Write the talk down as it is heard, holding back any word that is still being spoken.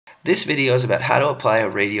This video is about how to apply a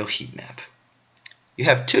radial heat map. You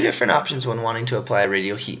have two different options when wanting to apply a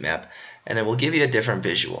radial heat map, and it will give you a different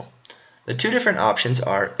visual. The two different options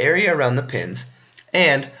are area around the pins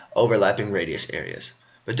and overlapping radius areas.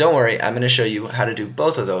 But don't worry, I'm going to show you how to do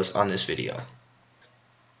both of those on this video.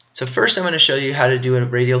 So first I'm going to show you how to do a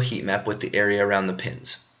radial heat map with the area around the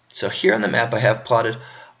pins. So here on the map I have plotted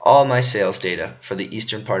all my sales data for the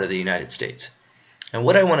eastern part of the United States. And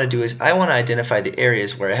what I want to do is I want to identify the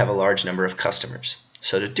areas where I have a large number of customers.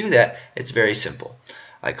 So to do that, it's very simple.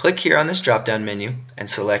 I click here on this drop-down menu and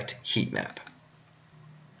select Heat Map.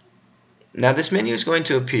 Now this menu is going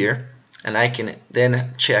to appear, and I can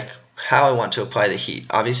then check how I want to apply the heat.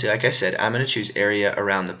 Obviously, like I said, I'm going to choose area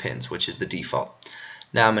around the pins, which is the default.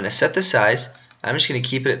 Now I'm going to set the size. I'm just going to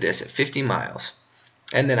keep it at this, at 50 miles.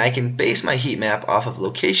 And then I can base my heat map off of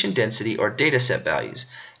location density or dataset values.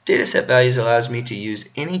 Dataset values allows me to use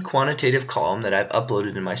any quantitative column that I've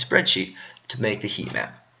uploaded in my spreadsheet to make the heat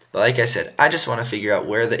map. But like I said, I just want to figure out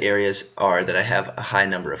where the areas are that I have a high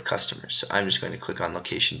number of customers. So I'm just going to click on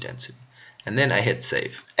location density. And then I hit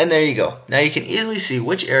save. And there you go. Now you can easily see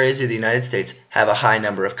which areas of the United States have a high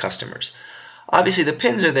number of customers. Obviously the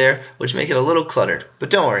pins are there, which make it a little cluttered. But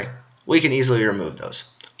don't worry, we can easily remove those.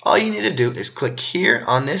 All you need to do is click here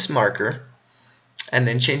on this marker and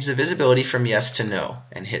then change the visibility from yes to no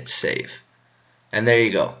and hit save. And there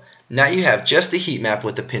you go. Now you have just the heat map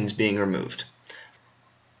with the pins being removed.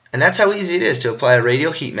 And that's how easy it is to apply a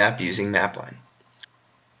radial heat map using Mapline.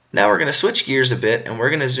 Now we're going to switch gears a bit and we're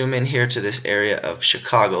going to zoom in here to this area of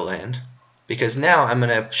Chicagoland, because now I'm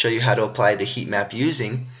going to show you how to apply the heat map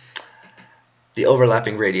using the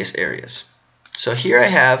overlapping radius areas. So here I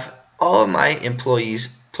have all of my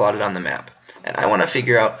employees plotted on the map, and I want to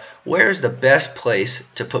figure out where is the best place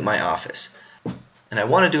to put my office. And I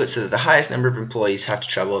want to do it so that the highest number of employees have to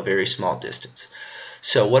travel a very small distance.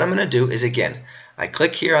 So what I'm going to do is, again, I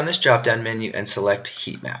click here on this drop-down menu and select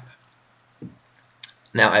Heat Map.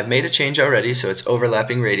 Now I've made a change already, so it's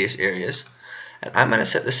overlapping radius areas. And I'm going to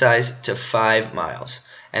set the size to 5 miles.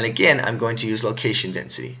 And again, I'm going to use location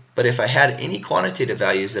density. But if I had any quantitative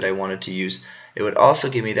values that I wanted to use, it would also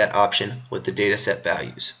give me that option with the dataset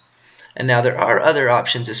values. And now there are other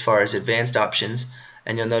options as far as advanced options,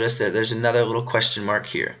 and you'll notice that there's another little question mark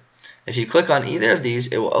here. If you click on either of these,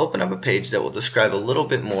 it will open up a page that will describe a little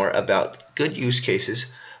bit more about good use cases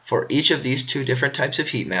for each of these two different types of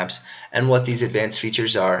heat maps and what these advanced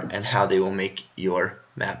features are and how they will make your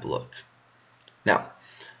map look. Now,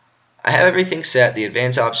 I have everything set. The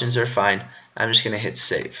advanced options are fine. I'm just going to hit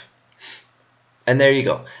save. And there you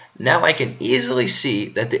go. Now I can easily see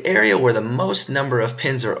that the area where the most number of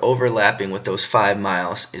pins are overlapping with those 5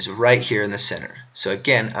 miles is right here in the center. So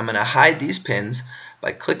again, I'm going to hide these pins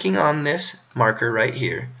by clicking on this marker right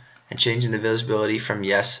here and changing the visibility from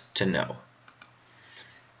yes to no.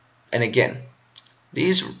 And again,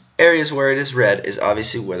 these areas where it is red is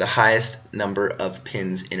obviously where the highest number of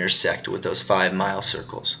pins intersect with those 5-mile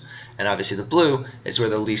circles. And obviously the blue is where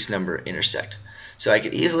the least number intersect. So I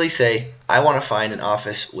could easily say I want to find an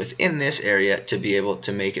office within this area to be able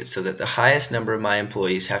to make it so that the highest number of my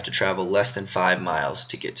employees have to travel less than 5 miles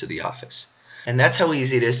to get to the office. And that's how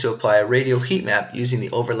easy it is to apply a radial heat map using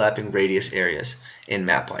the overlapping radius areas in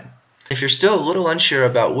Mapline. If you're still a little unsure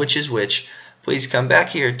about which is which, please come back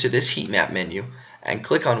here to this heat map menu and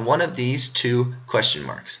click on one of these two question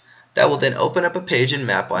marks. That will then open up a page in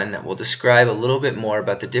Mapline that will describe a little bit more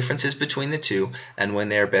about the differences between the two and when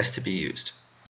they are best to be used.